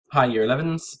Hi Year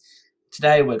 11s.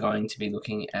 Today we're going to be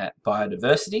looking at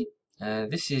biodiversity.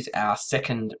 This is our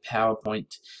second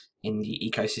PowerPoint in the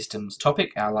ecosystems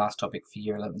topic, our last topic for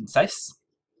Year 11 SACE.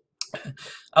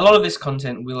 A lot of this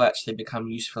content will actually become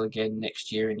useful again next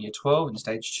year in Year 12 in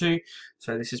Stage 2,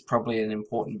 so this is probably an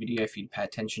important video for you to pay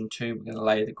attention to. We're going to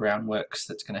lay the groundworks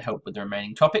that's going to help with the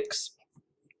remaining topics.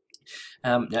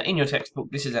 Now in your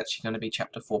textbook, this is actually going to be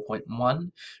chapter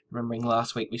 4.1. Remembering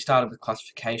last week we started with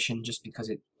classification just because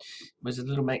it was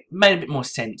made a bit more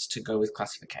sense to go with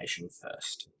classification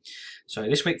first. So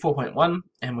this week 4.1,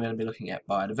 and we're going to be looking at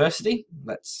biodiversity.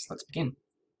 Let's begin.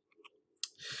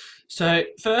 So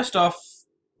first off,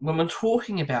 when we're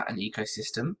talking about an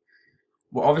ecosystem,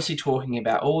 we're obviously talking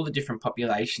about all the different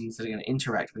populations that are going to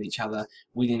interact with each other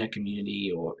within a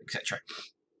community or etc.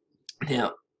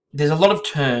 Now, there's a lot of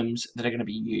terms that are going to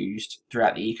be used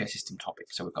throughout the ecosystem topic.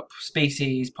 So we've got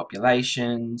species,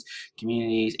 populations,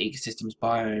 communities, ecosystems,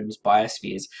 biomes,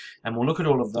 biospheres, and we'll look at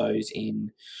all of those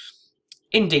in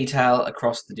detail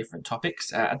across the different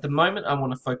topics. At the moment, I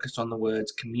want to focus on the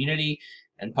words community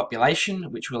and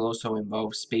population, which will also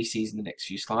involve species in the next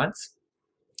few slides.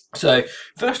 So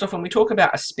first off, when we talk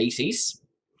about a species,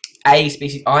 I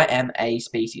am a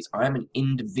species. I am an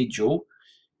individual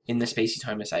in the species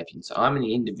Homo sapiens. So I'm an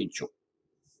individual.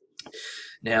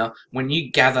 Now, when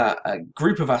you gather a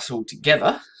group of us all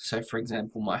together, so for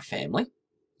example my family,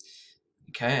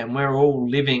 okay, and we're all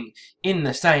living in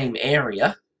the same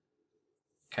area,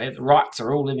 okay, the Wrights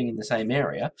are all living in the same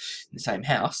area, in the same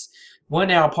house, we're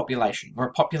now a population. We're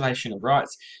a population of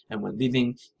Wrights, and we're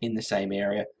living in the same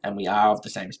area, and we are of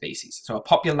the same species. So a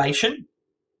population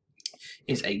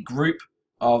is a group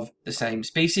of the same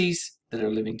species that are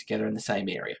living together in the same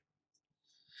area.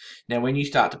 Now, when you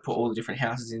start to put all the different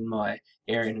houses in my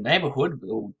area in a neighbourhood with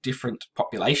all different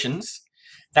populations,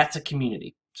 that's a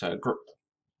community. So a group.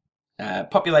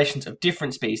 Populations of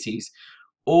different species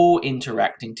all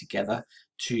interacting together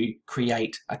to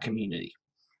create a community.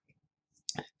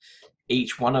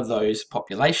 Each one of those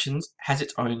populations has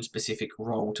its own specific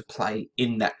role to play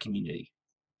in that community.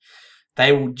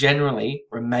 They will generally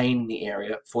remain in the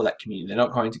area for that community. They're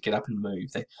not going to get up and move.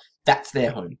 That's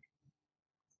their home.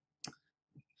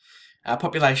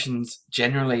 Populations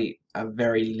generally are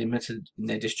very limited in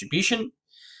their distribution.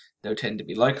 They'll tend to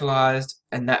be localized,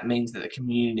 and that means that the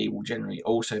community will generally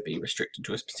also be restricted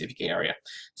to a specific area.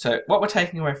 So what we're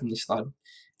taking away from this slide, an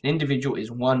individual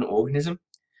is one organism,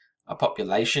 a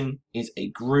population is a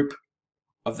group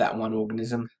of that one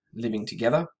organism living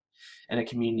together, and a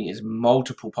community is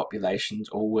multiple populations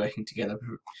all working together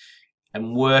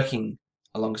and working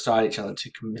alongside each other to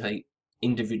complete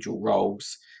individual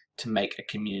roles to make a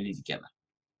community together.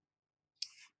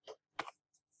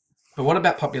 But what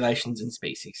about populations and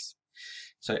species?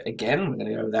 So again, we're going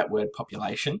to go over that word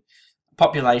population.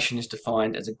 Population is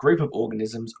defined as a group of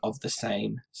organisms of the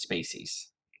same species.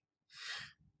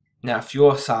 Now, if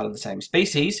you're part of the same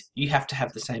species, you have to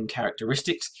have the same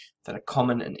characteristics that are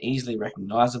common and easily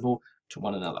recognizable to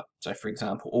one another. So for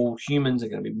example, all humans are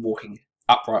going to be walking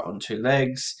upright on two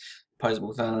legs,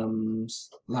 opposable thumbs,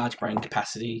 large brain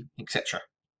capacity, etc.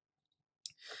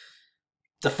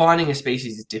 Defining a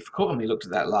species is difficult, and we looked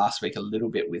at that last week a little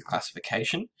bit with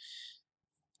classification.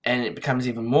 And it becomes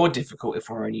even more difficult if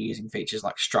we're only using features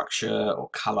like structure or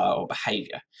color or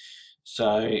behavior.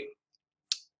 So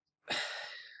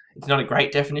it's not a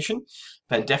great definition,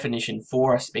 but a definition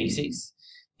for a species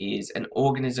is an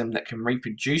organism that can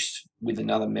reproduce with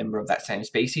another member of that same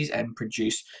species and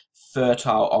produce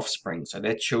fertile offspring, so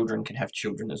their children can have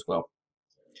children as well.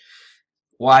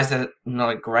 Why is that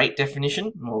not a great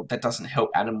definition? Well, that doesn't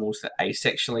help animals that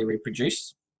asexually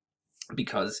reproduce,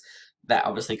 because that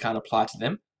obviously can't apply to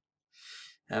them.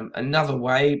 Another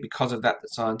way, because of that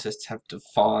scientists have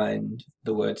defined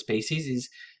the word species, is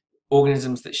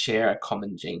organisms that share a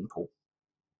common gene pool.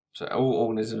 So all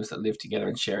organisms that live together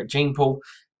and share a gene pool,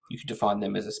 you could define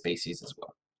them as a species as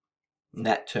well. And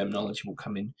that terminology will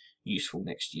come in useful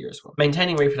next year as well.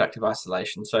 Maintaining reproductive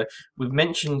isolation. So we've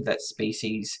mentioned that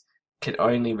species can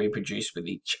only reproduce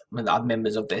with other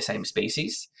members of their same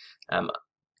species.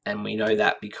 And we know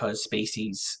that because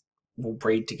species will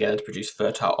breed together to produce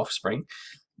fertile offspring.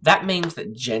 That means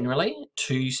that generally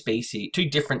two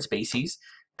different species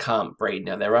can't breed.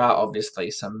 Now, there are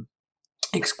obviously some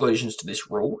exclusions to this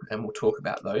rule, and we'll talk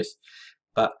about those,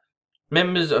 but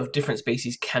members of different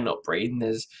species cannot breed, and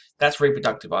that's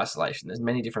reproductive isolation. There's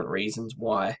many different reasons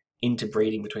why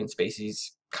interbreeding between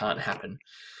species can't happen.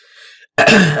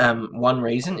 One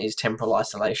reason is temporal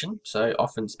isolation. So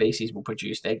often species will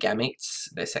produce their gametes,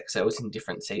 their sex cells, in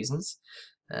different seasons.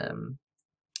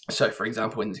 So for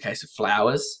example, in the case of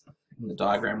flowers, in the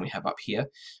diagram we have up here,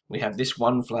 we have this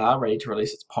one flower ready to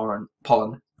release its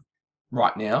pollen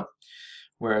right now,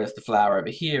 whereas the flower over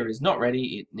here is not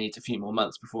ready. It needs a few more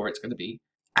months before it's going to be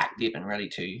active and ready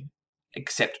to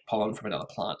accept pollen from another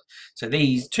plant. So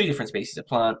these two different species of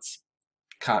plants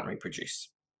can't reproduce.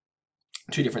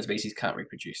 Two different species can't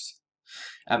reproduce.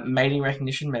 Mating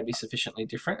recognition may be sufficiently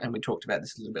different, and we talked about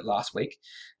this a little bit last week.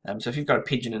 So if you've got a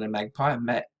pigeon and a magpie,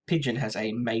 pigeon has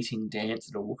a mating dance.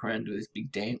 It'll walk around and do this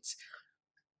big dance.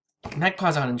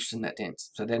 Magpies aren't interested in that dance,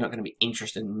 so they're not going to be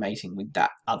interested in mating with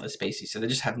that other species, so they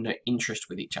just have no interest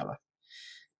with each other.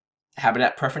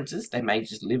 Habitat preferences, they may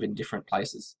just live in different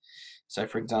places. So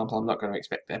for example, I'm not going to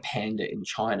expect a panda in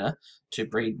China to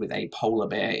breed with a polar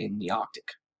bear in the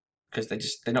Arctic, because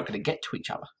they're not going to get to each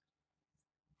other.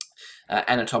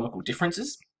 Anatomical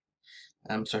differences.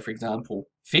 So for example,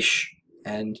 fish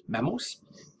and mammals.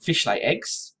 Fish lay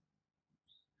eggs.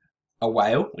 A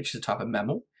whale, which is a type of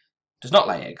mammal, does not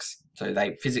lay eggs. So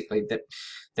they're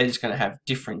just going to have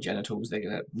different genitals. They're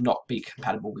going to not be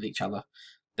compatible with each other.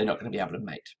 They're not going to be able to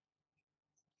mate.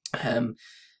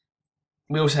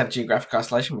 We also have geographic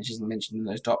isolation, which isn't mentioned in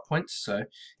those dot points. So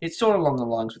it's sort of along the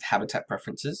lines with habitat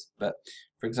preferences. But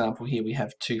for example, here we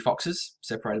have two foxes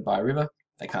separated by a river.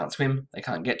 They can't swim. They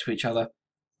can't get to each other.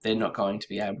 They're not going to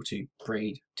be able to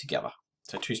breed together.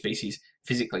 So two species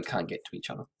physically can't get to each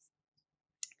other.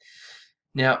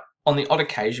 Now, on the odd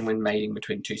occasion when mating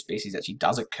between two species actually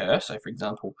does occur, so for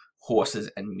example,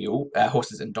 horses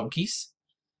and donkeys,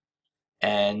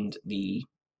 and the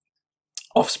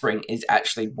offspring is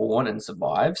actually born and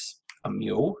survives a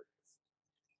mule,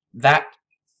 that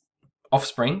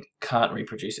offspring can't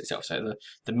reproduce itself. So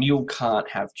the mule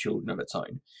can't have children of its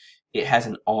own. It has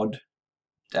an odd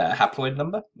haploid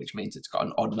number, which means it's got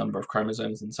an odd number of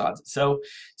chromosomes inside itself,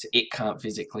 so it can't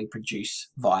physically produce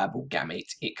viable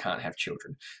gametes. It can't have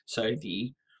children. So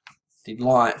the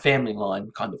family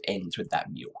line kind of ends with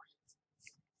that mule.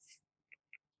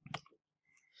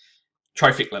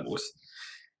 Trophic levels.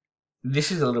 This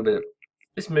moves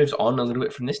on a little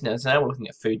bit from this. Now we're looking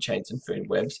at food chains and food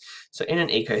webs. So in an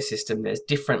ecosystem, there's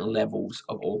different levels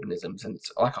of organisms, and it's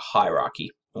like a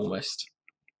hierarchy almost.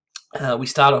 We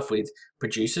start off with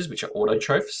producers, which are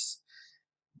autotrophs.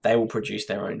 They will produce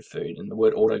their own food, and the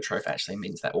word autotroph actually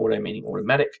means that. Auto meaning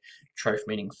automatic, troph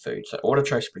meaning food. So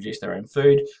autotrophs produce their own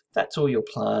food. That's all your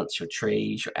plants, your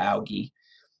trees, your algae,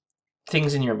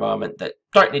 things in your environment that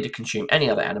don't need to consume any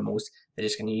other animals. They're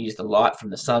just going to use the light from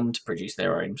the sun to produce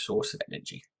their own source of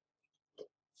energy.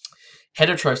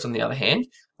 Heterotrophs, on the other hand,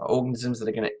 are organisms that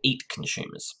are going to eat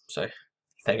consumers. So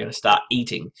they're going to start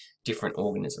eating different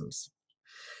organisms.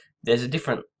 There's a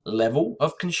different level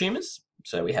of consumers.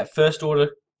 So we have first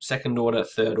order, second order,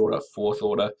 third order, fourth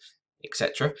order,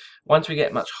 etc. Once we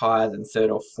get much higher than third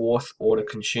or fourth order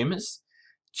consumers,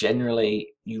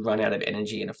 generally you run out of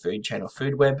energy in a food chain or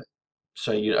food web.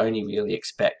 So you only really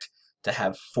expect to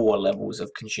have 4 levels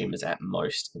of consumers at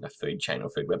most in a food chain or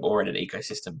food web, or in an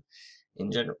ecosystem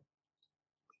in general.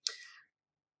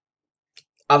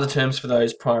 Other terms for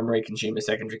those: primary consumer,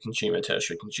 secondary consumer,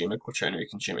 tertiary consumer, quaternary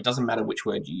consumer. It doesn't matter which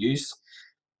word you use.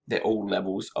 They're all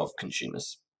levels of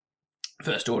consumers.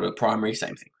 First order, primary,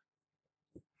 same thing.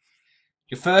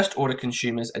 Your first order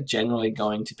consumers are generally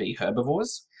going to be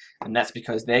herbivores, and that's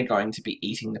because they're going to be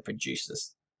eating the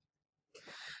producers.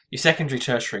 Your secondary,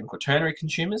 tertiary, and quaternary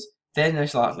consumers, they're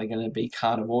most likely going to be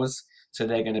carnivores, so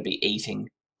they're going to be eating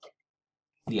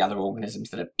the other organisms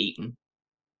that have eaten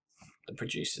the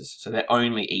producers. So they're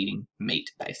only eating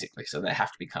meat, basically, so they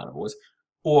have to be carnivores,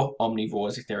 or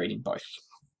omnivores if they're eating both.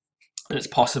 And it's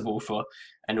possible for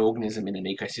an organism in an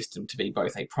ecosystem to be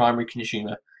both a primary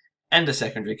consumer and a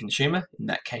secondary consumer. In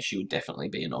that case, you would definitely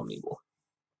be an omnivore.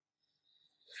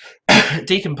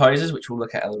 Decomposers, which we'll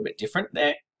look at a little bit different,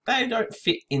 they don't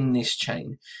fit in this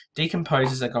chain.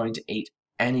 Decomposers are going to eat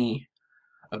any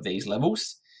of these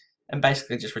levels and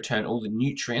basically just return all the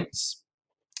nutrients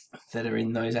that are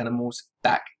in those animals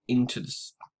back into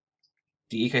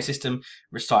the ecosystem,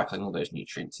 recycling all those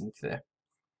nutrients into there.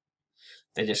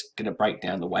 They're just going to break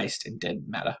down the waste and dead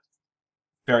matter.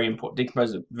 Very important.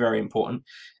 Decomposers are very important,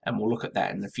 and we'll look at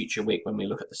that in the future week when we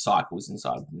look at the cycles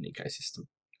inside of an ecosystem.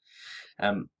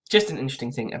 Just an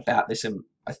interesting thing about this, and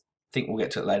I think we'll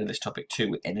get to it later, this topic too,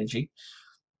 with energy.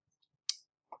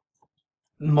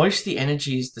 Most of the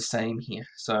energy is the same here.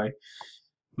 So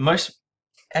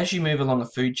as you move along a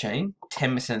food chain,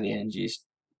 10% of the energy is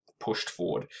pushed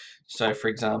forward. So for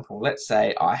example, let's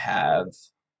say I have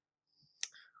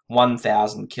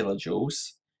 1,000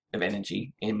 kilojoules of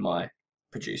energy in my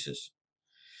producers.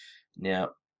 Now,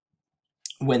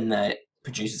 when the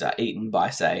producers are eaten by,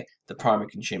 say, the primary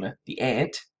consumer, the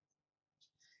ant,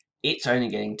 it's only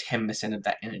getting 10% of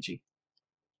that energy.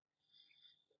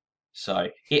 So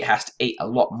it has to eat a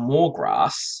lot more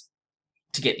grass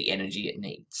to get the energy it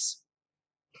needs.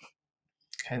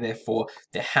 Okay, therefore,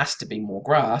 there has to be more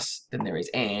grass than there is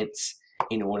ants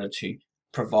in order to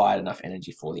provide enough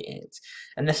energy for the ants.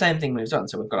 And the same thing moves on.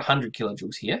 So we've got 100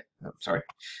 kilojoules here. Oh, sorry.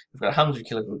 We've got 100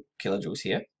 kilojoules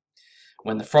here.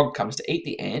 When the frog comes to eat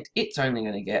the ant, it's only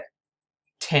going to get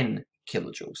 10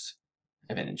 kilojoules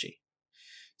of energy.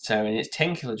 So when it's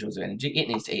 10 kilojoules of energy, it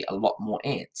needs to eat a lot more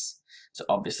ants. So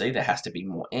obviously there has to be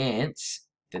more ants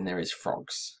than there is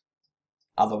frogs.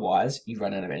 Otherwise, you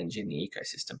run out of energy in the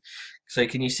ecosystem. So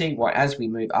can you see why as we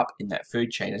move up in that food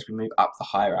chain, as we move up the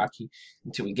hierarchy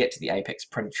until we get to the apex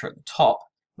predator at the top,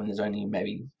 when there's only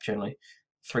maybe generally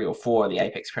 3 or 4 of the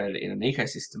apex predator in an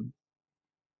ecosystem,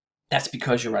 that's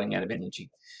because you're running out of energy.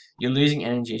 You're losing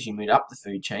energy as you move up the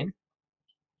food chain,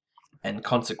 and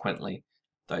consequently,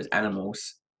 those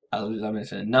animals are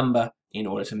limited in number in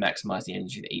order to maximize the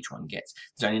energy that each one gets.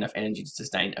 There's only enough energy to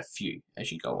sustain a few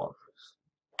as you go on.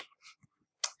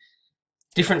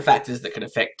 Different factors that can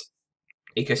affect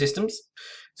ecosystems.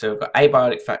 So we've got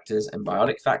abiotic factors and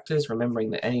biotic factors,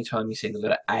 remembering that anytime you see the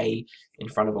letter A in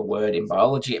front of a word in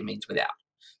biology, it means without.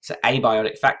 So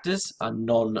abiotic factors are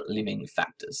non-living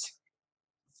factors.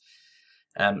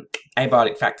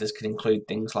 Abiotic factors can include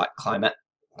things like climate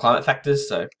factors,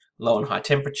 so low and high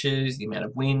temperatures, the amount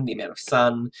of wind, the amount of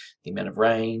sun, the amount of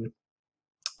rain.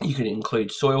 You could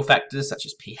include soil factors such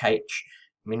as pH,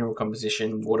 mineral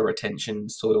composition, water retention,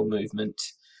 soil movement.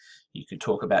 You could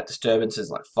talk about disturbances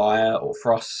like fire or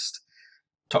frost,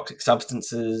 toxic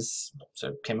substances,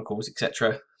 so chemicals,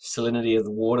 etc., salinity of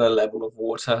the water, level of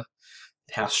water,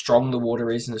 how strong the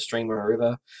water is in a stream or a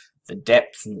river, the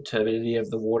depth and the turbidity of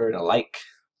the water in a lake.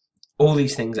 All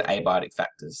these things are abiotic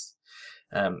factors.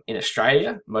 In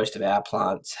Australia, most of our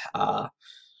plants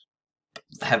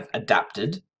have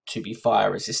adapted to be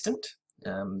fire resistant.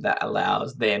 That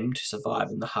allows them to survive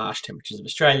in the harsh temperatures of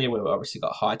Australia, where we've obviously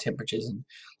got high temperatures and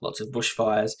lots of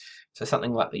bushfires. So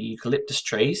something like the eucalyptus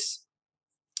trees,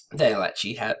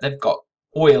 they've got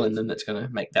oil in them that's going to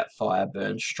make that fire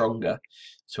burn stronger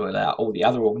to allow all the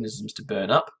other organisms to burn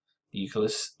up. The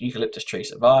eucalyptus tree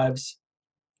survives,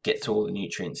 gets all the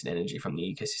nutrients and energy from the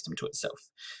ecosystem to itself.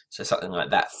 So something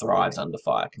like that thrives under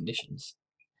fire conditions.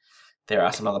 There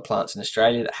are some other plants in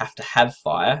Australia that have to have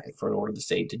fire in order for the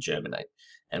seed to germinate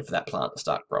and for that plant to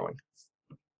start growing.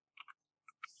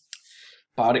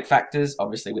 Biotic factors,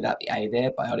 obviously without the A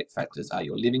there, biotic factors are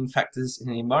your living factors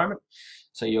in the environment.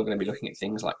 So you're going to be looking at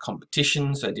things like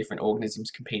competition, so different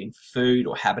organisms competing for food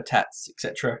or habitats,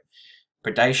 etc.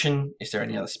 Predation, is there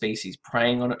any other species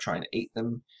preying on it, trying to eat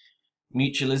them?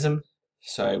 Mutualism,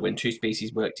 so when two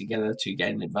species work together to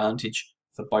gain an advantage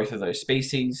for both of those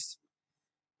species.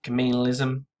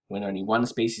 Communalism, when only one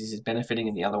species is benefiting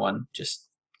and the other one just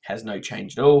has no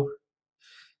change at all.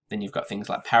 Then you've got things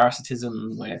like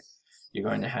parasitism, where you're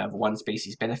going to have one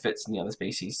species benefits and the other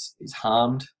species is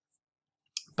harmed.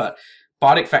 But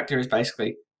biotic factor is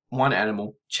basically one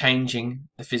animal changing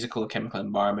the physical or chemical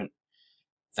environment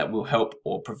that will help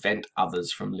or prevent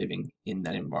others from living in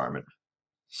that environment.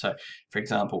 So, for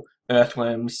example,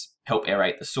 earthworms help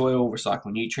aerate the soil,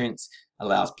 recycle nutrients,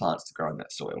 allows plants to grow in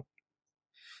that soil.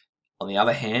 On the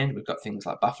other hand, we've got things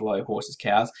like buffalo, horses,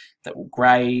 cows that will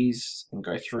graze and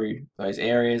go through those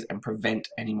areas and prevent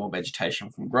any more vegetation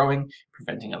from growing,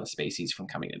 preventing other species from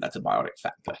coming in. That's a biotic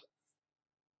factor.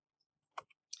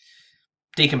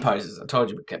 Decomposers, I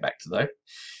told you we'd get back to those.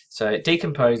 So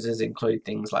decomposers include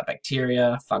things like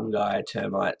bacteria, fungi,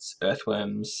 termites,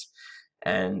 earthworms,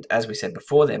 and as we said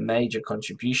before, their major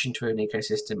contribution to an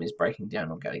ecosystem is breaking down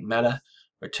organic matter,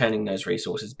 returning those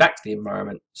resources back to the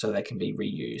environment so they can be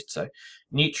reused. So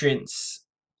nutrients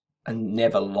are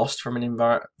never lost from an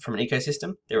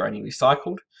ecosystem, they're only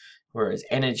recycled, whereas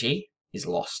energy is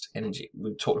lost. Energy,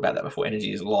 we've talked about that before,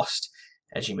 energy is lost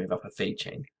as you move up a feed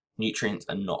chain. Nutrients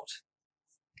are not.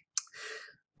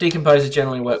 Decomposers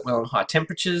generally work well in high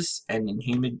temperatures and in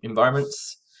humid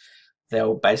environments.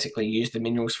 They'll basically use the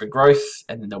minerals for growth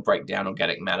and then they'll break down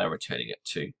organic matter, returning it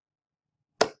to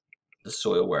the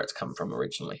soil where it's come from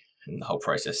originally, and the whole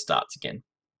process starts again.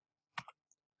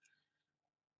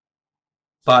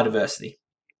 Biodiversity.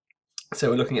 So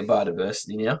we're looking at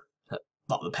biodiversity now,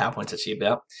 what the PowerPoint's actually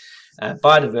about.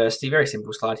 Biodiversity, very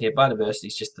simple slide here. Biodiversity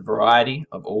is just the variety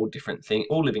of all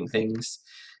living things.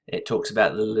 It talks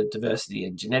about the diversity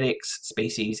in genetics,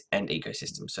 species, and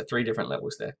ecosystems. So 3 different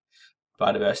levels there.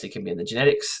 Biodiversity can be in the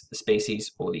genetics, the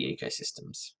species, or the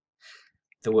ecosystems.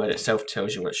 The word itself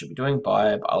tells you what it should be doing: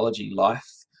 bio, biology,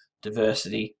 life,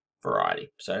 diversity,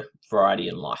 variety. So variety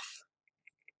in life.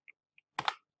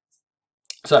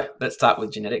 So let's start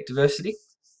with genetic diversity.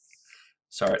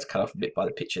 Sorry, it's cut off a bit by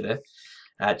the picture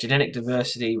there. Genetic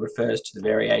diversity refers to the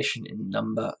variation in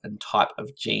number and type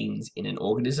of genes in an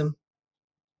organism,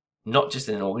 not just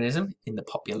in an organism, in the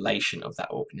population of that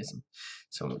organism.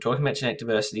 So when we're talking about genetic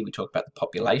diversity, we talk about the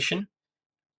population,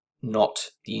 not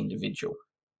the individual.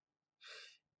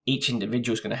 Each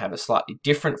individual is going to have a slightly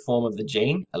different form of the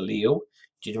gene, allele,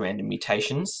 due to random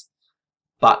mutations,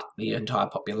 but the entire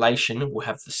population will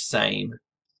have the same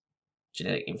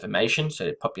genetic information, so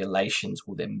the populations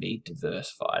will then be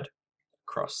diversified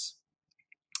across.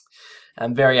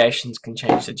 Variations can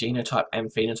change the genotype and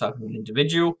phenotype of an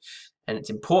individual, and it's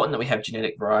important that we have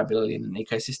genetic variability in an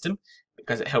ecosystem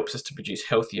because it helps us to produce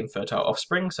healthy and fertile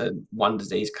offspring, so one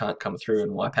disease can't come through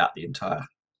and wipe out the entire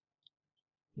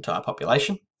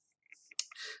population,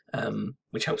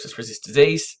 which helps us resist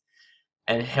disease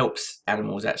and helps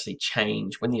animals actually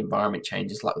change when the environment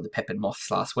changes, like with the peppered moths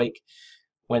last week.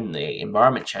 When the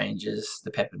environment changes,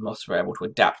 the peppered moths were able to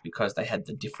adapt because they had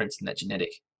the difference in that genetic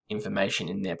information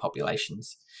in their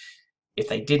populations. If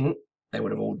they didn't, they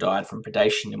would have all died from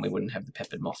predation and we wouldn't have the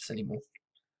peppered moths anymore.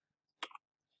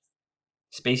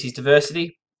 Species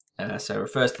diversity, so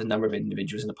refers to the number of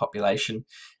individuals in a population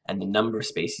and the number of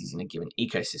species in a given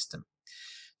ecosystem.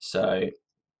 So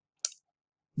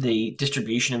the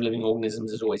distribution of living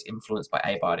organisms is always influenced by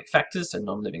abiotic factors, so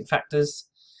non-living factors.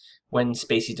 When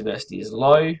species diversity is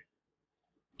low,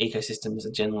 ecosystems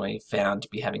are generally found to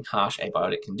be having harsh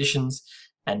abiotic conditions,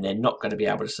 and they're not going to be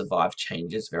able to survive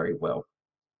changes very well.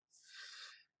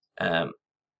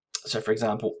 So for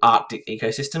example, Arctic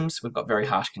ecosystems, we've got very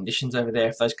harsh conditions over there.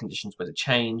 If those conditions were to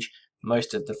change,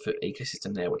 most of the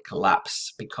ecosystem there would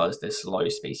collapse because there's low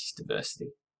species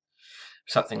diversity.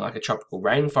 Something like a tropical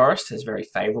rainforest has very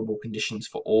favourable conditions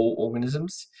for all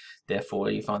organisms.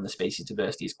 Therefore, you find the species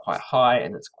diversity is quite high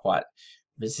and it's quite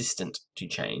resistant to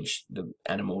change. The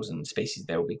animals and species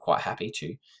there will be quite happy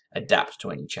to adapt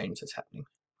to any change that's happening.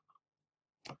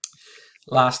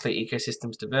 Lastly,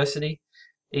 ecosystems diversity.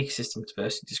 Ecosystems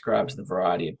diversity describes the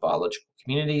variety of biological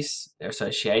communities, their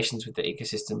associations with the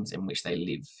ecosystems in which they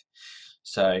live.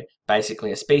 So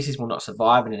basically, a species will not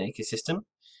survive in an ecosystem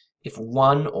if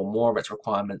one or more of its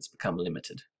requirements become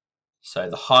limited.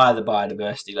 So the higher the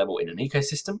biodiversity level in an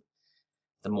ecosystem,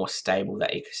 the more stable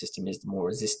that ecosystem is, the more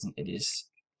resistant it is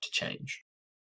to change.